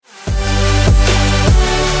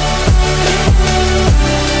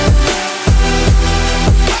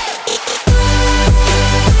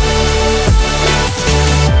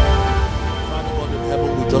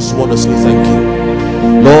want to say thank you.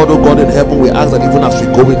 Lord, oh God in heaven, we ask that even as we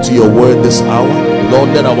go into your word this hour,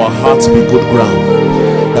 Lord, let our hearts be good ground,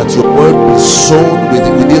 that your word be sown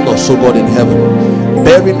within us, oh God in heaven,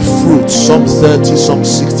 bearing fruit, some 30, some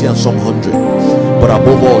 60, and some 100. But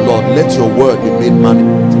above all, Lord, let your word be made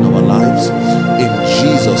manifest in our lives. In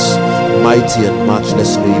Jesus' mighty and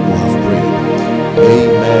matchless name we have prayed.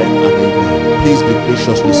 Amen and amen. Please be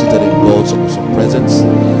graciously seated in God's awesome presence.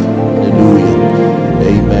 Hallelujah.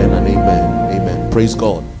 Amen and amen. Amen. Praise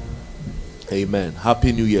God. Amen.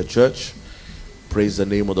 Happy New Year, church. Praise the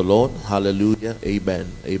name of the Lord. Hallelujah.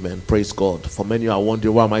 Amen. Amen. Praise God. For many are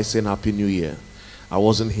wondering, why am I saying Happy New Year? I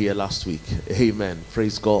wasn't here last week. Amen.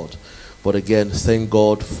 Praise God. But again, thank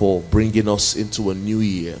God for bringing us into a new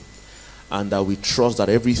year. And we trust that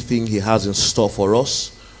everything he has in store for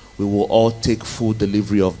us, we will all take full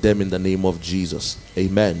delivery of them in the name of Jesus.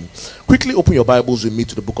 Amen. Quickly open your Bibles with me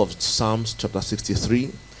to the book of Psalms chapter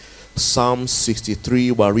 63. Psalm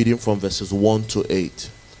 63, we're reading from verses 1 to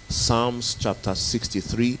 8. Psalms chapter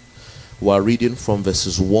 63, we're reading from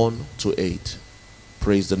verses 1 to 8.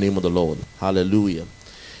 Praise the name of the Lord. Hallelujah.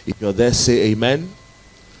 If you're there, say amen.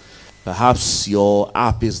 Perhaps your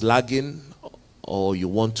app is lagging, or you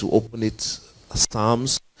want to open it.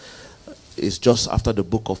 Psalms is just after the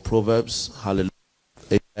book of Proverbs. Hallelujah.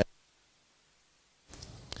 Amen.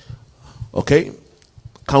 Okay.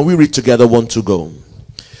 Can we read together? 1 to go.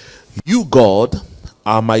 You, God,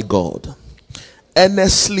 are my God.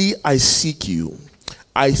 Earnestly I seek you.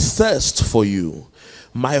 I thirst for you.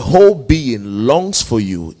 My whole being longs for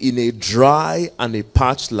you in a dry and a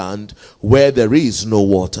parched land where there is no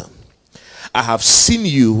water. I have seen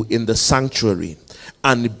you in the sanctuary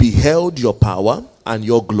and beheld your power and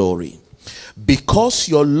your glory. Because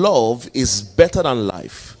your love is better than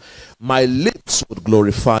life, my lips would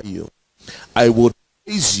glorify you. I would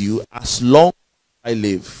praise you as long as I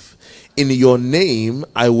live. In your name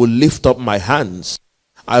I will lift up my hands.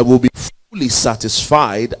 I will be fully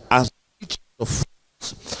satisfied as the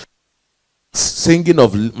fruits. Singing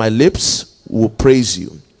of my lips will praise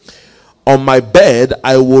you. On my bed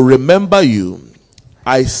I will remember you.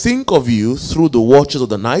 I think of you through the watches of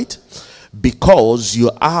the night, because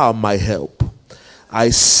you are my help. I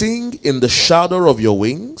sing in the shadow of your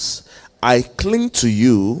wings. I cling to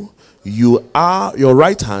you. Your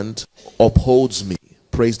right hand upholds me.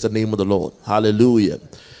 Praise the name of the Lord. Hallelujah.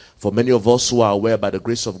 For many of us who are aware, by the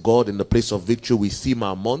grace of God, in the place of victory, we theme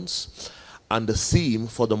our months. And the theme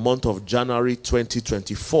for the month of January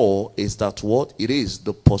 2024 is that what? It is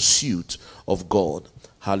the pursuit of God.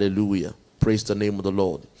 Hallelujah. Praise the name of the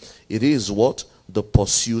Lord. It is what? The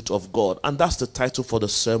pursuit of God. And that's the title for the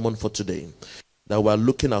sermon for today. That we're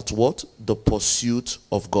looking at what? The pursuit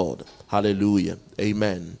of God. Hallelujah.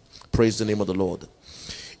 Amen. Praise the name of the Lord.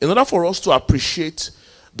 In order for us to appreciate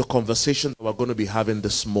the conversation that we're going to be having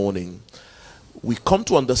this morning, we come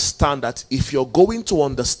to understand that if you're going to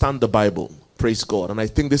understand the Bible, praise God, and I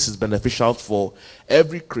think this is beneficial for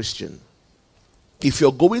every Christian. If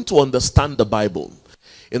you're going to understand the Bible,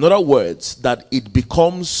 in other words, that it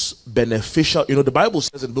becomes beneficial. You know, the Bible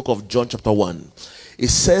says in the book of John chapter 1, it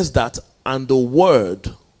says that, and the Word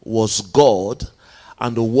was God,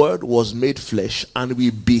 and the Word was made flesh, and we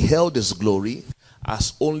beheld his glory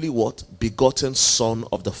as only what? Begotten Son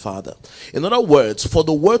of the Father. In other words, for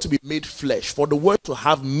the Word to be made flesh, for the Word to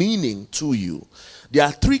have meaning to you, there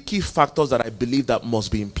are three key factors that I believe that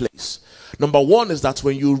must be in place. Number one is that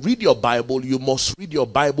when you read your Bible, you must read your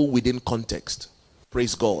Bible within context.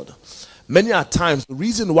 Praise God. Many a times, the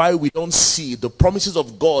reason why we don't see the promises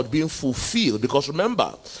of God being fulfilled, because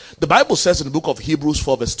remember, the Bible says in the book of Hebrews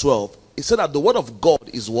 4 verse 12, it said that the word of God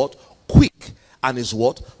is what? Quick, and is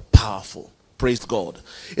what? Powerful. Praise God.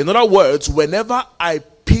 In other words, whenever I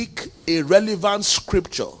pick a relevant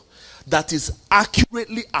scripture that is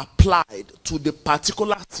accurately applied to the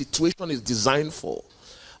particular situation it's designed for,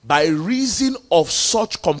 by reason of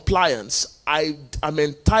such compliance, I am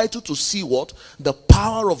entitled to see what? The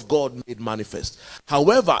power of God made manifest.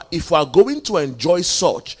 However, if we are going to enjoy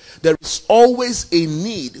such, there is always a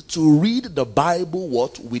need to read the Bible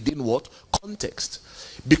what? Within what? Context.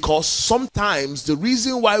 Because sometimes the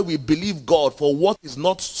reason why we believe God for what is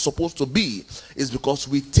not supposed to be is because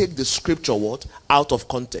we take the scripture what? Out of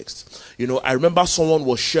context. You know, I remember someone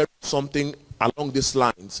was sharing something along these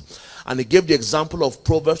lines, and he gave the example of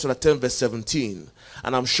Proverbs 10 verse 17,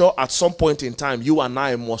 and I'm sure at some point in time you and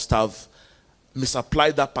I must have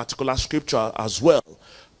misapplied that particular scripture as well.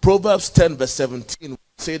 Proverbs 10 verse 17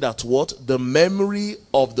 say that what? The memory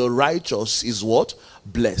of the righteous is what?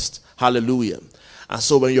 Blessed. Hallelujah. And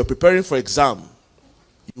so when you're preparing for exam,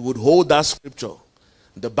 you would hold that scripture.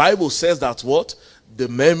 The Bible says that what? The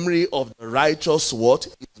memory of the righteous what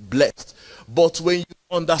is blessed. But when you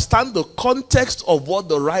understand the context of what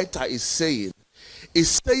the writer is saying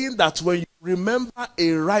that when you remember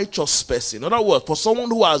a righteous person, in other words, for someone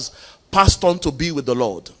who has passed on to be with the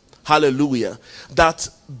Lord, hallelujah, that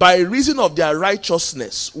by reason of their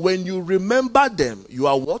righteousness, when you remember them, you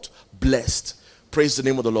are what? Blessed. Praise the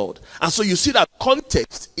name of the Lord. And so you see that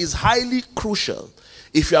context is highly crucial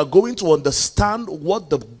if you are going to understand what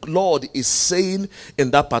the Lord is saying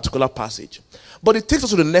in that particular passage. But it takes us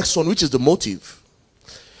to the next one, which is the motive.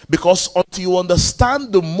 Because until you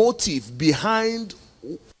understand the motive behind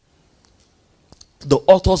the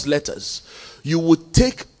author's letters, you would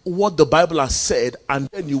take what the Bible has said and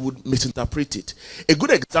then you would misinterpret it. A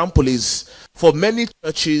good example is, for many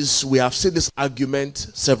churches, we have seen this argument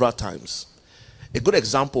several times. A good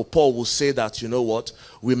example, Paul will say that, you know what,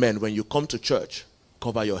 women, when you come to church,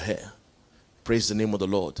 cover your hair. Praise the name of the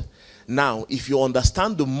Lord. Now, if you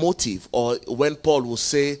understand the motive, or when Paul will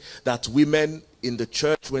say that women in the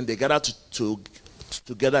church, when they gather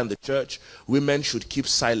together in the church, women should keep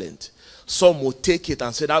silent. Some will take it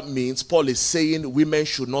and say that means Paul is saying women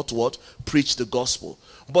should not what? Preach the gospel.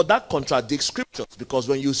 But that contradicts scriptures, because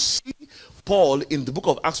when you see Paul in the book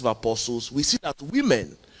of Acts of Apostles, we see that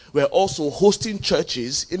women were also hosting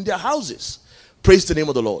churches in their houses. Praise the name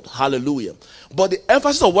of the Lord. Hallelujah. But the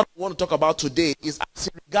emphasis of what I want to talk about today is as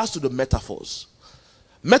in regards to the metaphors.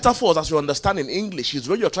 Metaphors, as you understand in English, is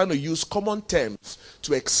when you're trying to use common terms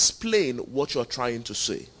to explain what you're trying to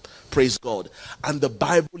say. Praise God. And the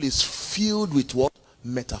Bible is filled with what?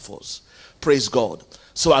 Metaphors. Praise God.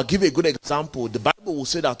 So I'll give you a good example. The Bible will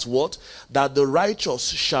say that what? That the righteous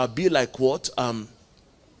shall be like what?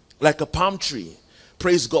 Like a palm tree.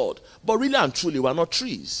 Praise God. But really and truly, we're not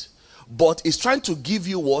trees. But it's trying to give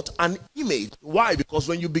you what? An image. Why? Because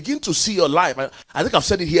when you begin to see your life, I think I've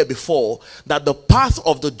said it here before, that the path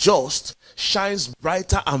of the just shines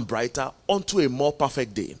brighter and brighter unto a more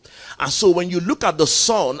perfect day. And so when you look at the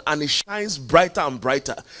sun and it shines brighter and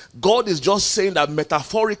brighter, God is just saying that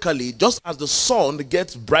metaphorically, just as the sun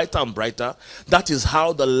gets brighter and brighter, that is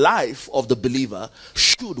how the life of the believer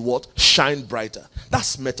should what? Shine brighter.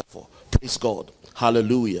 That's metaphor. Praise God.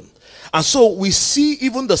 Hallelujah. And so we see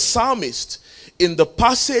even the psalmist in the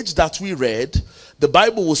passage that we read. The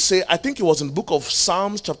Bible will say, I think it was in the book of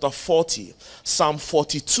Psalms chapter 40, Psalm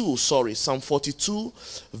 42,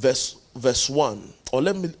 verse 1. Or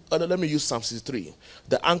let me use Psalm 63,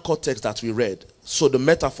 the anchor text that we read. So the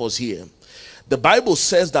metaphors here. The Bible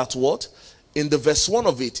says that what? In the verse 1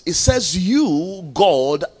 of it, it says, you,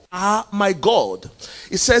 God, are my God.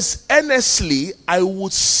 It says, earnestly I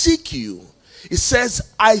would seek you. It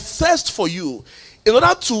says, I thirst for you. In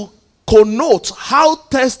order to connote how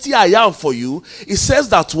thirsty I am for you, it says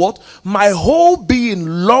that what? My whole being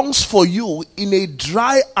longs for you in a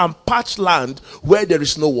dry and parched land where there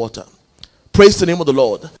is no water. Praise the name of the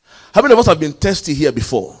Lord. How many of us have been thirsty here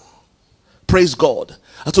before? Praise God.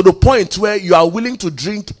 And to the point where you are willing to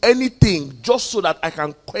drink anything just so that I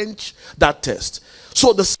can quench that thirst.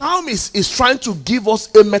 So the psalmist is trying to give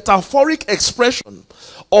us a metaphoric expression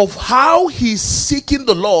of how he's seeking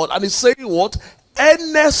the Lord, and he's saying what?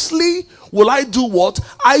 Earnestly will I do what?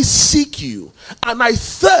 I seek you, and I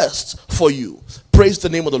thirst for you. Praise the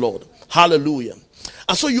name of the Lord. Hallelujah.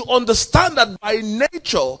 And so you understand that by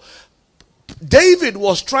nature, David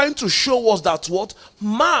was trying to show us that what?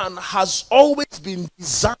 Man has always been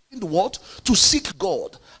designed what? To seek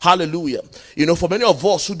God. Hallelujah. You know, for many of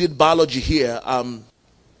us who did biology here,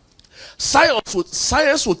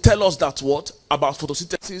 science would tell us that what? About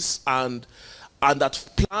photosynthesis and that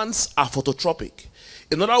plants are phototropic.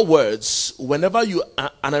 In other words, whenever you, and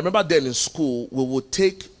I remember then in school, we would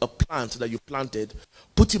take a plant that you planted,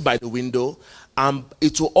 put it by the window, and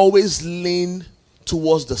it will always lean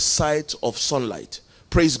towards the side of sunlight.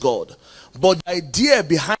 Praise God. But the idea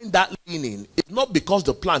behind that leaning is not because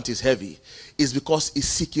the plant is heavy, it's because it's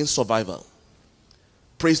seeking survival.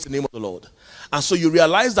 Praise the name of the Lord. And so you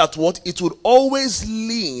realize that what? It would always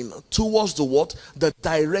lean towards the what? The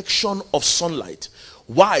direction of sunlight.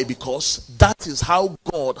 Why? Because that is how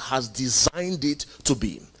God has designed it to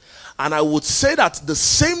be. And I would say that the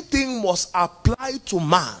same thing must apply to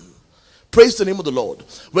man. Praise the name of the Lord.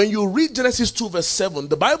 When you read Genesis 2 verse 7,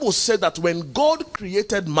 the Bible said that when God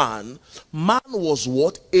created man, man was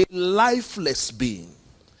what? A lifeless being.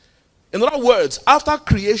 In other words, after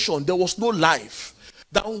creation, there was no life.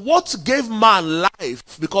 That what gave man life,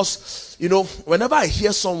 because, you know, whenever I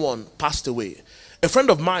hear someone passed away, a friend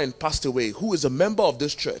of mine passed away who is a member of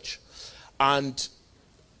this church. And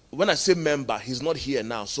when I say member, he's not here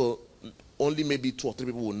now, so only maybe 2 or 3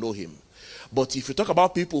 people will know him. But if you talk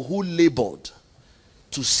about people who labored,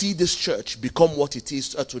 to see this church become what it is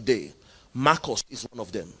today, Marcos is one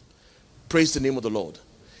of them. Praise the name of the Lord.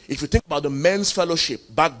 If you think about the men's fellowship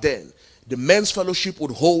back then, the men's fellowship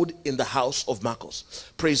would hold in the house of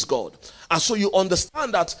Marcos. Praise God. And so you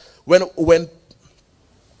understand that when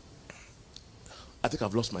I think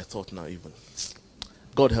I've lost my thought now even.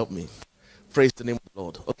 God help me. Praise the name of the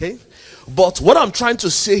Lord. Okay? But what I'm trying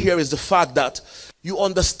to say here is the fact that you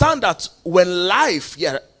understand that when life,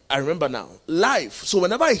 I remember now, life. So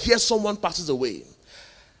whenever I hear someone passes away,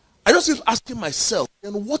 I just keep asking myself,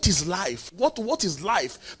 then what is life? What is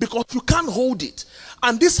life? Because you can't hold it.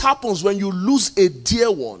 And this happens when you lose a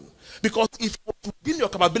dear one. Because if within your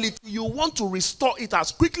capability, you want to restore it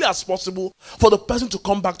as quickly as possible for the person to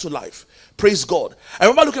come back to life. Praise God. I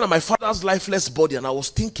remember looking at my father's lifeless body and I was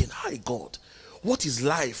thinking, hi God, what is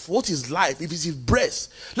life? What is life? If it's his breath,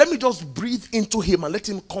 let me just breathe into him and let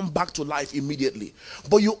him come back to life immediately.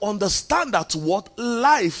 But you understand that what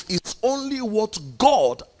life is only what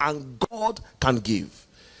God and God can give.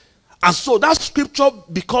 And so that scripture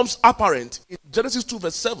becomes apparent in Genesis 2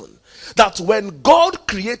 verse 7. That when God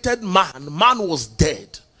created man, man was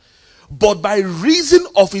dead. But by reason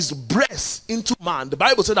of his breath into man, the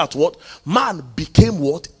Bible said that what? Man became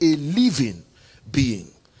what? A living being.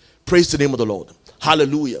 Praise the name of the Lord.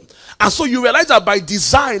 Hallelujah. And so you realize that by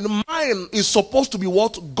design, mine is supposed to be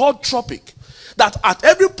what? God-tropic. That at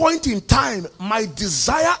every point in time, my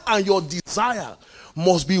desire and your desire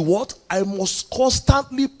must be what? I must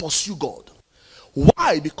constantly pursue God.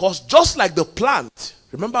 Why? Because just like the plant,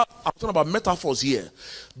 remember I'm talking about metaphors here.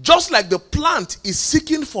 Just like the plant is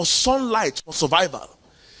seeking for sunlight for survival,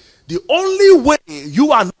 the only way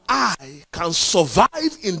you and I can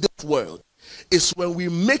survive in this world is when we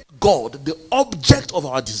make God the object of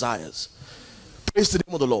our desires. Praise the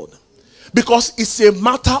name of the Lord. Because it's a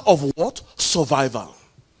matter of what? Survival.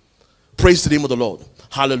 Praise the name of the Lord.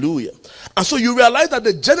 Hallelujah. And so you realize that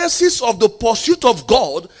the genesis of the pursuit of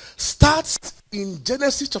God starts in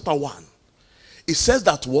Genesis chapter 1. It says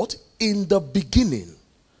that what? In the beginning,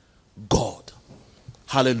 God.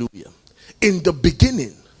 Hallelujah. In the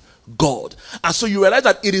beginning, God. And so you realize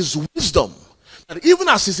that it is wisdom. And even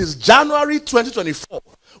as it is January 2024,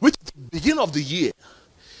 which is the beginning of the year,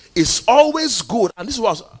 it's always good. And this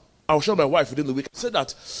was, I was showing my wife within the week. I said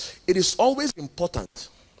that it is always important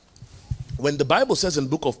when the Bible says in the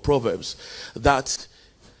book of Proverbs that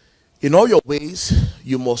in all your ways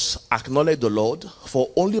you must acknowledge the Lord, for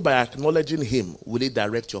only by acknowledging him will he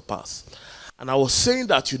direct your path. And I was saying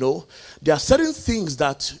that, there are certain things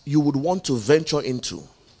that you would want to venture into.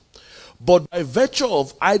 But by virtue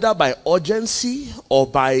of either by urgency or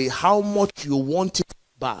by how much you want it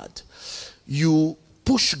bad, you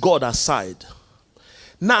push God aside.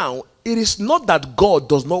 Now, it is not that God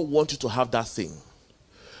does not want you to have that thing.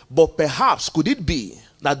 But perhaps could it be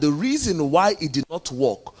that the reason why it did not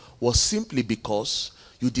work was simply because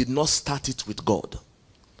you did not start it with God.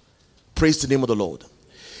 Praise the name of the Lord.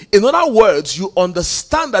 In other words, you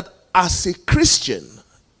understand that as a Christian,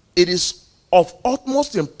 it is of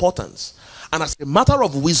utmost importance and as a matter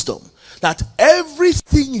of wisdom that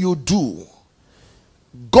everything you do,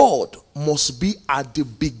 God must be at the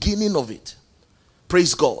beginning of it.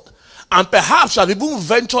 Praise God. And perhaps you have even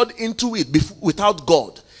ventured into it without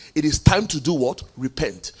God. It is time to do what?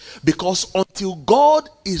 Repent. Because until God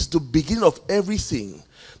is the beginning of everything,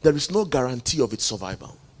 there is no guarantee of its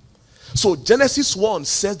survival. So Genesis 1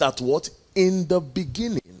 says that what? In the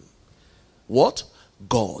beginning, what?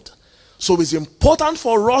 God. So it's important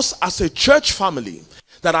for us as a church family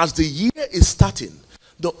that as the year is starting,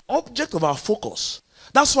 the object of our focus,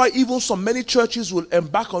 that's why even so many churches will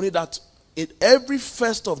embark on it that in every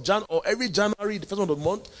 1st of Jan or every January, the first of the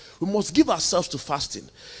month, we must give ourselves to fasting.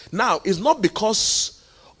 Now, it's not because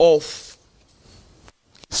of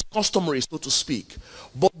it's customary, so to speak,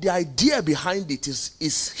 but the idea behind it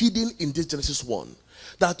is hidden in this Genesis 1,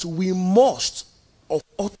 that we must, of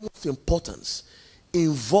utmost importance,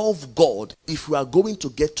 involve God if we are going to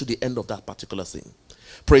get to the end of that particular thing.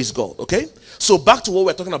 Praise God. Okay, so back to what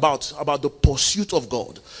we're talking about the pursuit of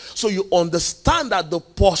God. So you understand that the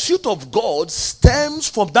pursuit of God stems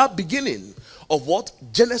from that beginning of what?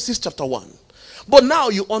 Genesis chapter 1. But now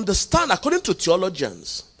you understand, according to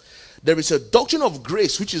theologians, there is a doctrine of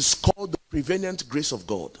grace which is called the prevenient grace of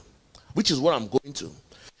God, which is what I'm going to.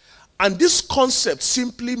 And this concept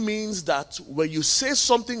simply means that when you say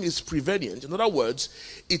something is prevenient, in other words,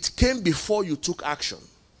 it came before you took action.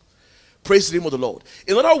 Praise the name of the Lord.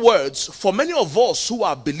 In other words, for many of us who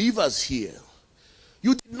are believers here,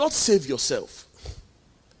 you did not save yourself.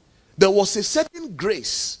 There was a certain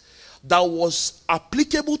grace that was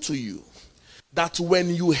applicable to you, that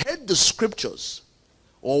when you heard the scriptures,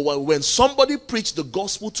 or when somebody preached the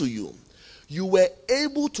gospel to you, you were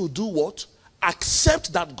able to do what?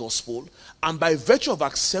 Accept that gospel, and by virtue of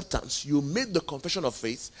acceptance, you made the confession of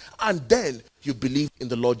faith, and then you believed in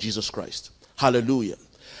the Lord Jesus Christ. Hallelujah.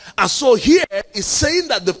 And so here is saying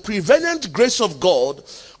that the prevenient grace of God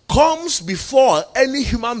comes before any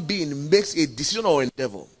human being makes a decision or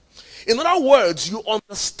endeavor. In other words, you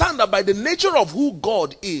understand that by the nature of who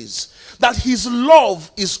God is, that his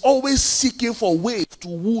love is always seeking for ways to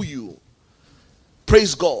woo you.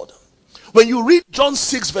 Praise God. When you read John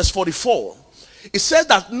 6 verse 44, it says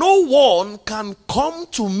that no one can come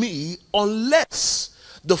to me unless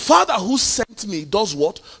the Father who sent me does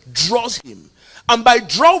what? Draws him. And by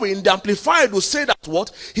drawing, the Amplified will say that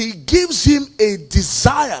what? He gives him a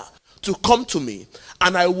desire to come to me,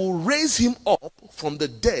 and I will raise him up from the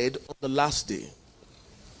dead on the last day.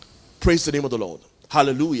 Praise the name of the Lord.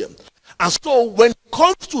 Hallelujah. And so when it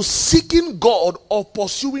comes to seeking God or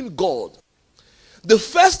pursuing God, the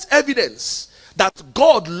first evidence that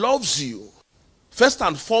God loves you, first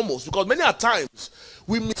and foremost, because many a times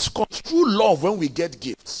we misconstrue love when we get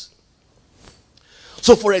gifts.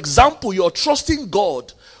 So for example, you're trusting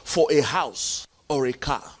God for a house or a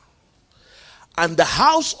car, and the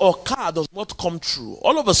house or car does not come true.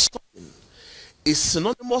 All of a sudden, it's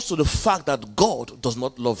synonymous to the fact that God does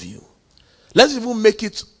not love you. Let's even make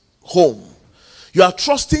it home. You are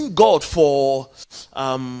trusting God for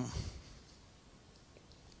a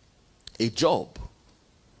job.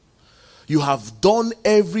 You have done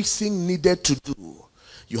everything needed to do.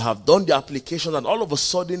 You have done the application, and all of a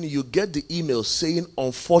sudden you get the email saying,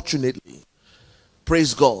 unfortunately,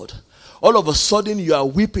 praise God. All of a sudden you are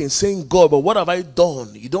weeping, saying, God, but what have I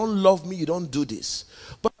done? You don't love me, you don't do this.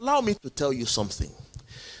 But allow me to tell you something.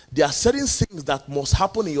 There are certain things that must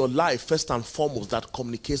happen in your life, first and foremost, that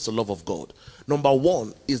communicates the love of God. Number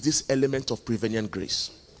one is this element of prevenient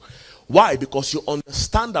grace. Why? Because you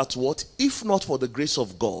understand that what? If not for the grace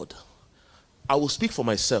of God, I will speak for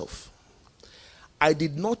myself. I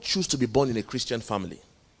did not choose to be born in a Christian family.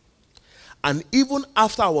 And even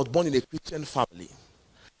after I was born in a Christian family,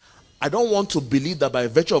 I don't want to believe that by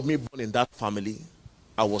virtue of me born in that family,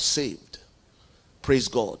 I was saved. Praise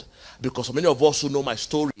God. Because for many of us who know my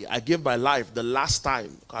story, I gave my life the last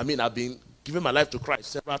time. I've been giving my life to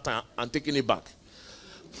Christ several times and taking it back.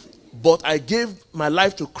 But I gave my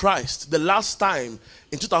life to Christ the last time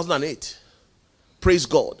in 2008. Praise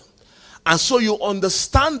God. And so you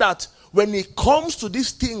understand that when it comes to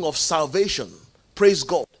this thing of salvation, praise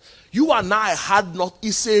God, you and I had not,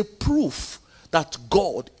 it's a proof that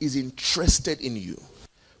God is interested in you.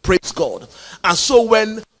 Praise God. And so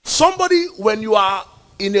when you are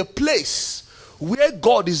in a place where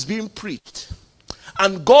God is being preached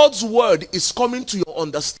and God's word is coming to your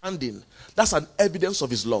understanding, that's an evidence of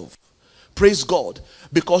his love. Praise God.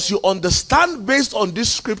 Because you understand based on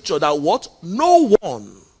this scripture that what? No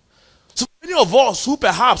one. So many of us who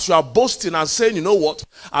perhaps you are boasting and saying, you know what,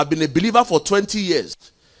 I've been a believer for 20 years.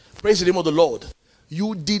 Praise the name of the Lord.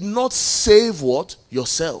 You did not save what?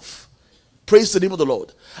 Yourself. Praise the name of the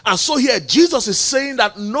Lord. And so here Jesus is saying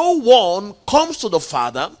that no one comes to the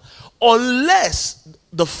Father unless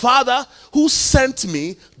the Father who sent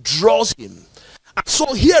me draws him. And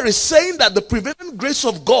so here is saying that the prevenient grace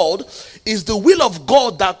of God is the will of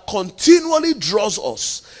God that continually draws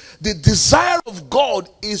us. The desire of God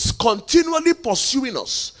is continually pursuing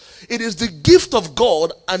us. It is the gift of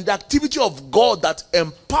God and the activity of God that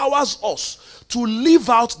empowers us to live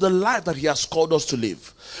out the life that he has called us to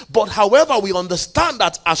live. But however, we understand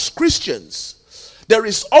that as Christians, there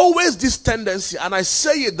is always this tendency, and I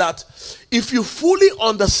say it, that if you fully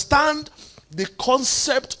understand the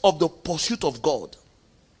concept of the pursuit of God,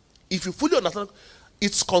 if you fully understand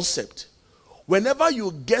its concept, whenever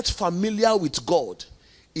you get familiar with God,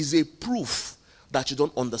 is a proof that you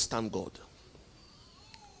don't understand God.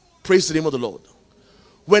 Praise the name of the Lord.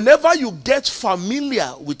 Whenever you get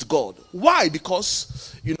familiar with God, why?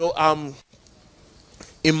 Because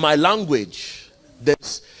in my language,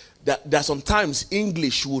 there sometimes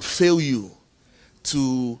English would fail you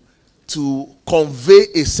to convey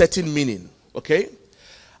a certain meaning. Okay?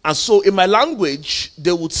 And so in my language,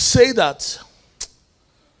 they would say that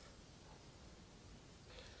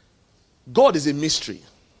God is a mystery.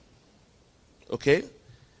 Okay?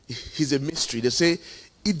 He's a mystery. They say,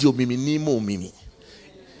 idiomimi nimo mimi.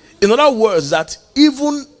 In other words, that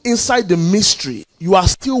even inside the mystery, you are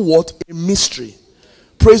still what? A mystery.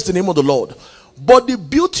 Praise the name of the Lord. But the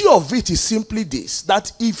beauty of it is simply this,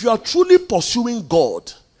 that if you are truly pursuing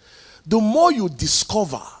God, the more you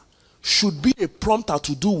discover should be a prompter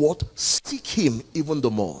to do what? Seek him even the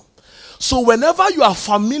more. So whenever you are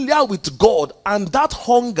familiar with God and that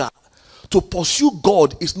hunger to pursue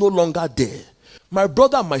God is no longer there, my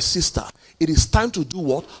brother and my sister, it is time to do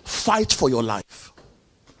what? Fight for your life.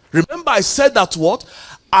 Remember I said that what?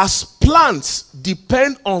 As plants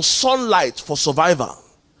depend on sunlight for survival,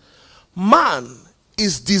 man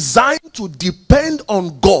is designed to depend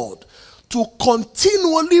on God to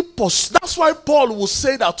continually pursue. That's why Paul will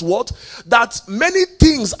say that what? That many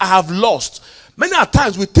things I have lost. Many a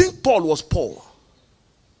times we think Paul was poor.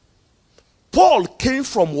 Paul came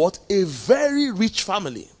from what? A very rich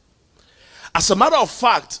family. As a matter of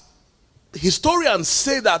fact, historians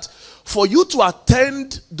say that for you to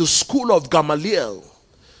attend the school of Gamaliel,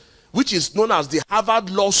 which is known as the Harvard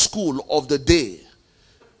Law School of the day,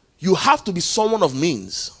 you have to be someone of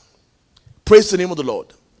means. Praise the name of the Lord.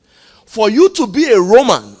 For you to be a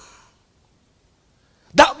Roman,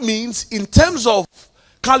 that means in terms of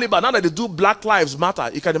caliber, now that they do Black Lives Matter,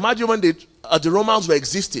 you can imagine when the Romans were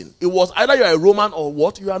existing. It was either you are a Roman or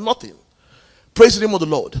what? You are nothing. Praise the name of the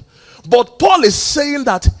Lord. But Paul is saying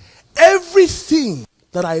that everything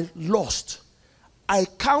that I lost, I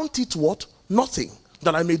count it what? Nothing.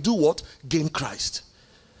 That I may do what? Gain Christ.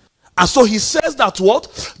 And so he says that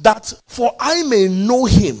what? That for I may know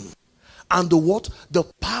him and the what? The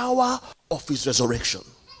power of his resurrection.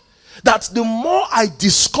 That the more I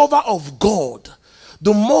discover of God,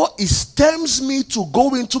 the more it stems me to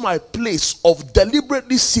go into my place of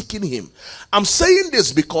deliberately seeking him. I'm saying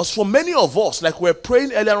this because for many of us, like we're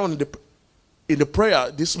praying earlier on in the prayer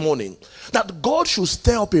this morning, that God should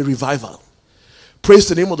stir up a revival. Praise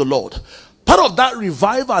the name of the Lord. Part of that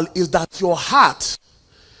revival is that your heart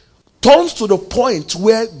turns to the point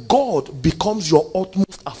where God becomes your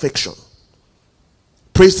utmost affection.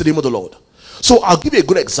 Praise the name of the Lord. So I'll give you a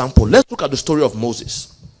good example. Let's look at the story of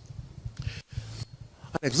Moses.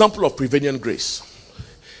 An example of prevenient grace.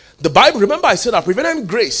 The Bible, remember I said that prevenient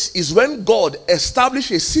grace is when God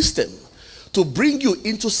established a system to bring you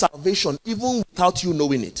into salvation even without you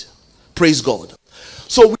knowing it. Praise God.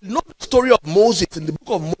 So we know the story of Moses in the book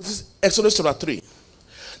of Moses, Exodus chapter 3.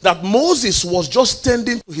 That Moses was just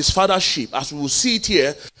tending to his father's sheep, as we will see it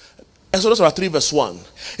here, Exodus chapter 3 verse 1.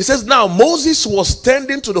 It says, now Moses was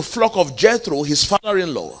tending to the flock of Jethro, his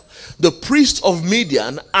father-in-law, the priest of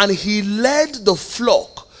Midian, and he led the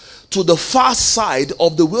flock to the far side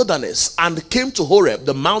of the wilderness and came to Horeb,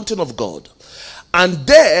 the mountain of God. And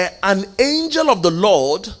there an angel of the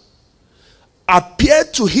Lord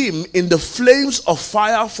appeared to him in the flames of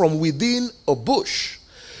fire from within a bush.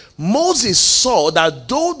 Moses saw that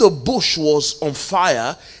though the bush was on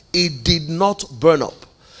fire, it did not burn up.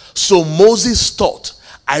 So Moses thought,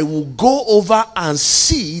 I will go over and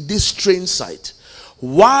see this strange sight,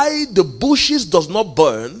 why the bushes does not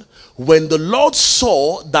burn. When the Lord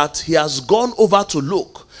saw that he has gone over to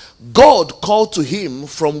look, God called to him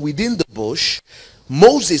from within the bush,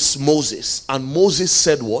 Moses, Moses. And Moses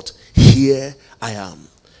said what? Here I am.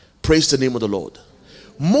 Praise the name of the Lord.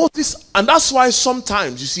 Moses, and that's why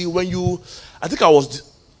sometimes, you see, when I think I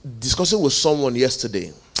was discussing with someone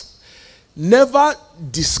yesterday, never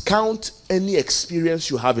discount any experience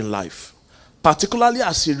you have in life, particularly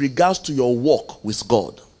as it regards to your walk with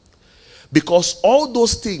God. Because all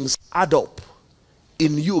those things add up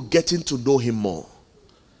in you getting to know him more.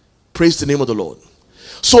 Praise the name of the Lord.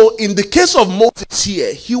 So in the case of Moses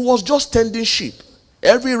here, he was just tending sheep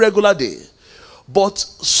every regular day. But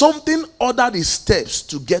something ordered his steps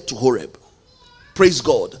to get to Horeb. Praise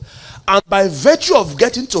God. And by virtue of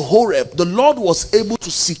getting to Horeb, the Lord was able to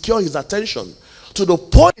secure his attention to the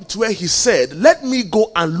point where he said, let me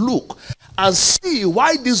go and look and see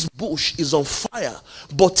why this bush is on fire,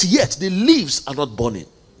 but yet the leaves are not burning.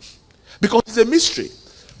 Because it's a mystery.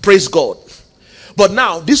 Praise God. But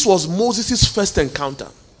now, this was Moses' first encounter.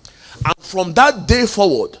 And from that day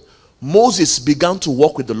forward, Moses began to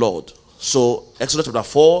walk with the Lord. So, Exodus chapter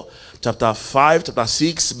 4, chapter 5, chapter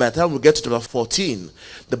 6, by the time we get to chapter 14,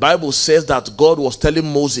 the Bible says that God was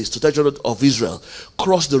telling Moses to tell the children of Israel,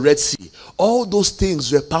 cross the Red Sea. All those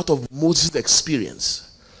things were part of Moses'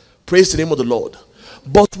 experience. Praise the name of the Lord.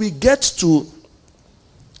 But we get to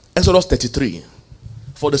Exodus 33.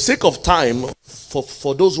 For the sake of time,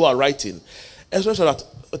 for those who are writing, Exodus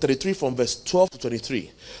 33 from verse 12 to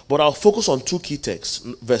 23. But I'll focus on two key texts,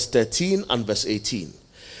 verse 13 and verse 18.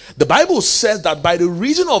 The Bible says that by the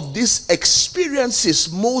reason of these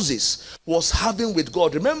experiences Moses was having with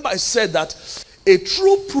God, remember I said that a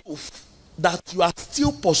true proof that you are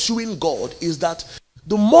still pursuing God is that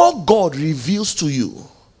the more God reveals to you,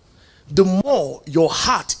 the more your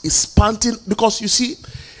heart is panting. Because you see,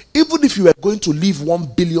 even if you were going to live 1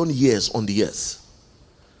 billion years on the earth,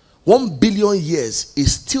 1 billion years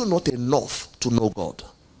is still not enough to know God.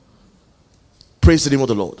 Praise the name of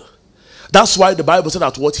the Lord. That's why the Bible said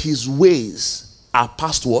that what his ways are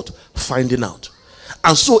past what? Finding out.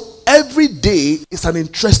 And so every day is an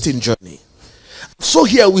interesting journey. So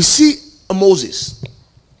here we see Moses.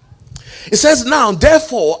 It says, now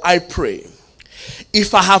therefore I pray,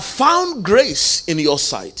 if I have found grace in your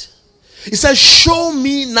sight. It says, show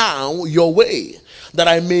me now your way, that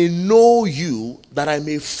I may know you, that I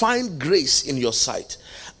may find grace in your sight,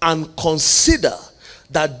 and consider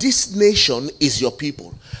that this nation is your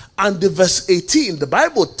people. And the verse 18, the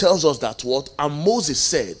Bible tells us that what? And Moses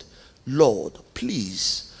said, Lord,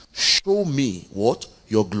 please show me what?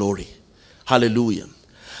 Your glory. Hallelujah.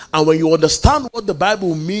 And when you understand what the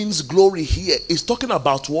Bible means glory here, it's talking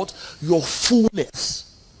about what? Your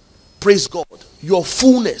fullness. Praise God. Your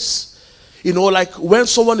fullness. You know, like when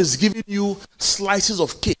someone is giving you slices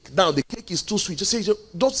of cake. Now the cake is too sweet. Just say,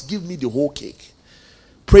 don't give me the whole cake.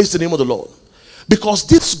 Praise the name of the Lord. Because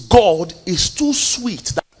this God is too sweet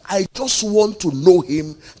that I just want to know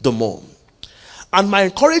him the more. And my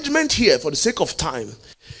encouragement here, for the sake of time,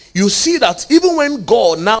 you see that even when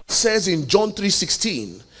God now says in John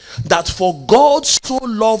 3:16 that for God so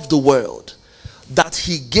loved the world that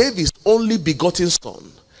he gave his only begotten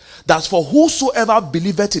son, that for whosoever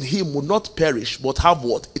believeth in him will not perish but have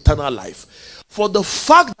what? Eternal life. For the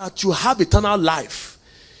fact that you have eternal life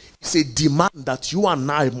is a demand that you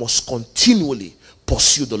and I must continually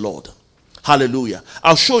pursue the Lord. Hallelujah.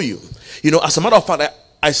 I'll show you. You know, as a matter of fact,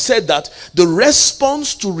 I said that the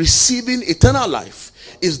response to receiving eternal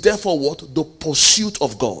life is therefore what? The pursuit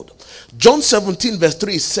of God. John 17 verse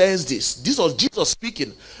 3 says this. This was Jesus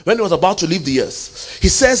speaking when he was about to leave the earth. He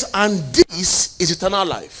says, and this is eternal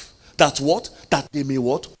life. That what? That they may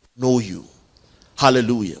what? Know you.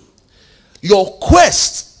 Hallelujah. Your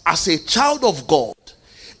quest as a child of God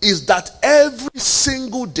is that every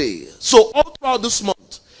single day, so all throughout this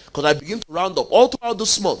month, because I begin to round up, all throughout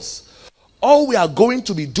this month, all we are going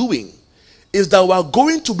to be doing is that we are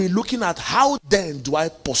going to be looking at how then do I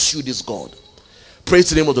pursue this God. Praise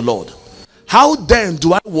the name of the Lord. How then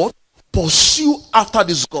do I what? Pursue after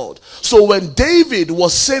this God. So when David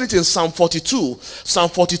was saying it in Psalm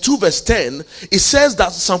 42 verse 10, it says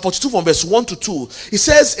that Psalm 42 from verse 1 to 2, it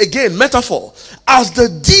says again, metaphor, as the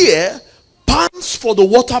deer pants for the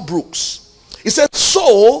water brooks. It says,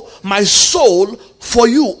 so my soul for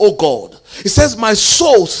you, O God. It says, my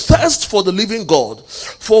soul thirsts for the living God.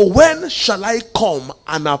 For when shall I come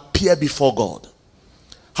and appear before God?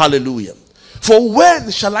 Hallelujah. For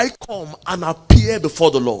when shall I come and appear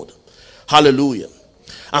before the Lord? Hallelujah.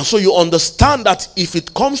 And so you understand that if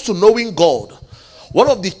it comes to knowing God, one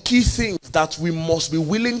of the key things that we must be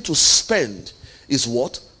willing to spend is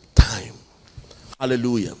what? Time.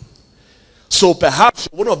 Hallelujah. So perhaps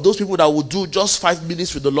one of those people that will do just 5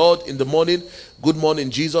 minutes with the Lord in the morning. Good morning,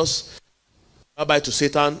 Jesus. Bye-bye to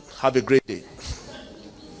Satan. Have a great day.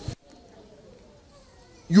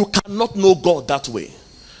 You cannot know God that way.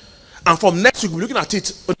 And from next week, we're looking at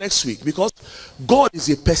it next week, because God is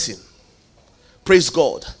a person. Praise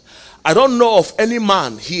God. I don't know of any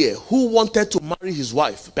man here who wanted to marry his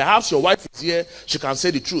wife. Perhaps your wife is here, she can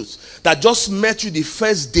say the truth, that just met you the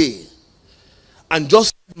first day and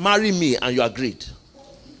just marry me and you agreed.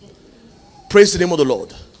 Praise the name of the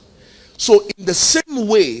Lord. So in the same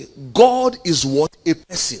way, God is what? A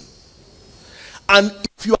person. And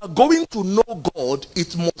if you are going to know God,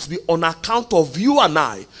 it must be on account of you and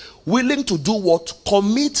I willing to do what?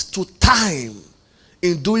 Commit to time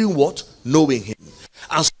in doing what? Knowing him.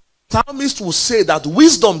 And so psalmist will say that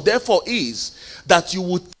wisdom therefore is that you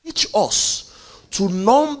will teach us to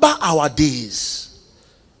number our days.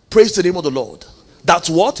 Praise the name of the Lord.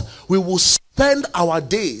 That's what? We will spend our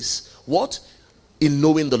days, what? In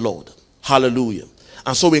knowing the Lord. Hallelujah.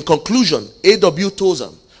 And so in conclusion, A.W. Tozer,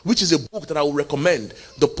 which is a book that I will recommend,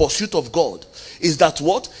 The Pursuit of God, is that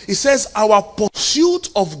what? It says our pursuit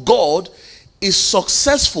of God is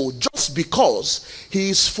successful just because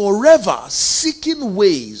he is forever seeking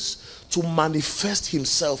ways to manifest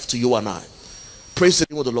himself to you and I. Praise the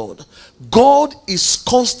name of the Lord. God is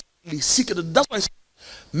constantly seeking. That's why I say,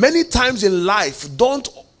 many times in life, don't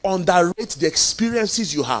underrate the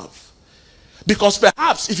experiences you have. Because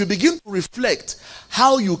perhaps if you begin to reflect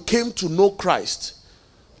how you came to know Christ,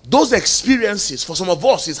 those experiences for some of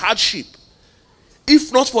us is hardship.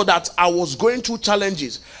 If not for that, I was going through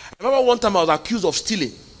challenges. I remember one time I was accused of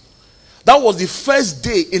stealing. That was the first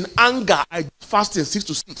day in anger I fasted 6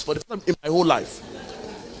 to 6 for the first time in my whole life.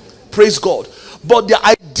 Praise God. But the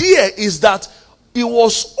idea is that it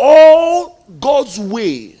was all God's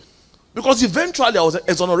way, because eventually I was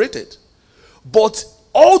exonerated. But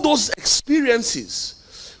all those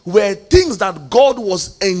experiences were things that God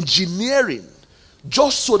was engineering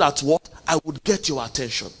just so that what? I would get your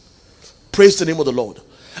attention. Praise the name of the Lord.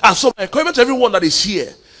 And so my encouragement to everyone that is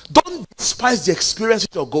here, don't despise the experiences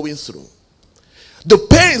you're going through. The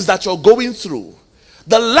pains that you're going through,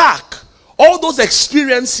 the lack, all those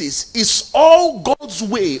experiences is all God's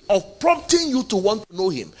way of prompting you to want to know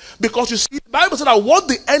him. Because you see, the Bible said that what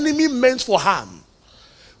the enemy meant for harm,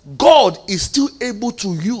 God is still able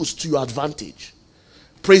to use to your advantage.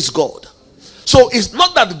 Praise God. So it's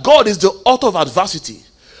not that God is the author of adversity,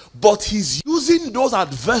 but he's using those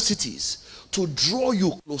adversities to draw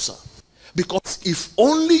you closer. Because if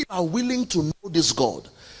only you are willing to know this God,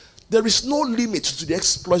 there is no limit to the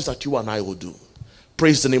exploits that you and I will do.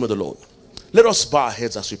 Praise the name of the Lord. Let us bow our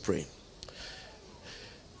heads as we pray.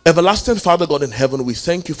 Everlasting Father God in heaven, we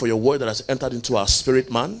thank you for your word that has entered into our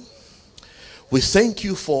spirit, man. We thank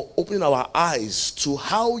you for opening our eyes to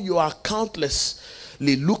how you are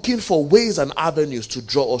countlessly looking for ways and avenues to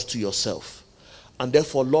draw us to yourself. And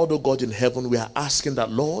therefore, Lord, O God in heaven, we are asking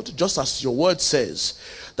that, Lord, just as your word says,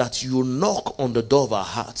 that you knock on the door of our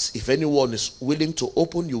hearts. If anyone is willing to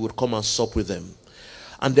open, you would come and sup with them.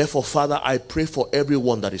 And therefore, Father, I pray for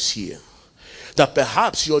everyone that is here, that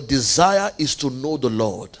perhaps your desire is to know the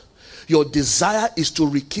Lord. Your desire is to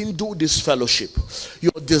rekindle this fellowship.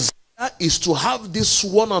 Your desire is to have this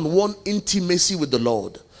one-on-one intimacy with the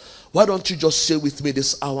Lord. Why don't you just say with me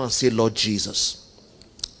this hour and say, Lord Jesus,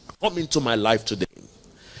 come into my life today.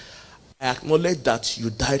 I acknowledge that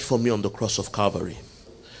you died for me on the cross of Calvary.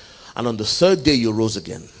 And on the third day you rose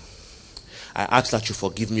again. I ask that you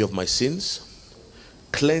forgive me of my sins.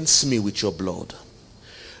 Cleanse me with your blood.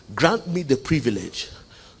 Grant me the privilege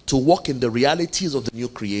to walk in the realities of the new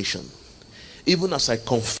creation, even as I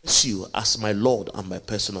confess you as my Lord and my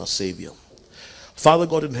personal Savior. Father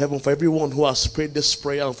God in heaven, for everyone who has prayed this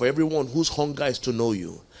prayer and for everyone whose hunger is to know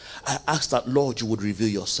you, I ask that, Lord, you would reveal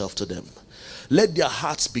yourself to them. Let their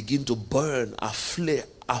hearts begin to burn a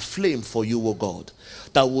flame for you, O God,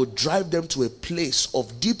 that will drive them to a place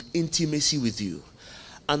of deep intimacy with you.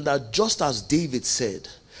 And that just as David said,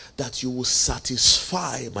 that you will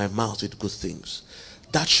satisfy my mouth with good things.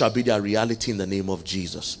 That shall be their reality in the name of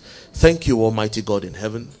Jesus. Thank you, Almighty God in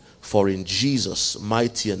heaven, for in Jesus'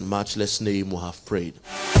 mighty and matchless name we have prayed.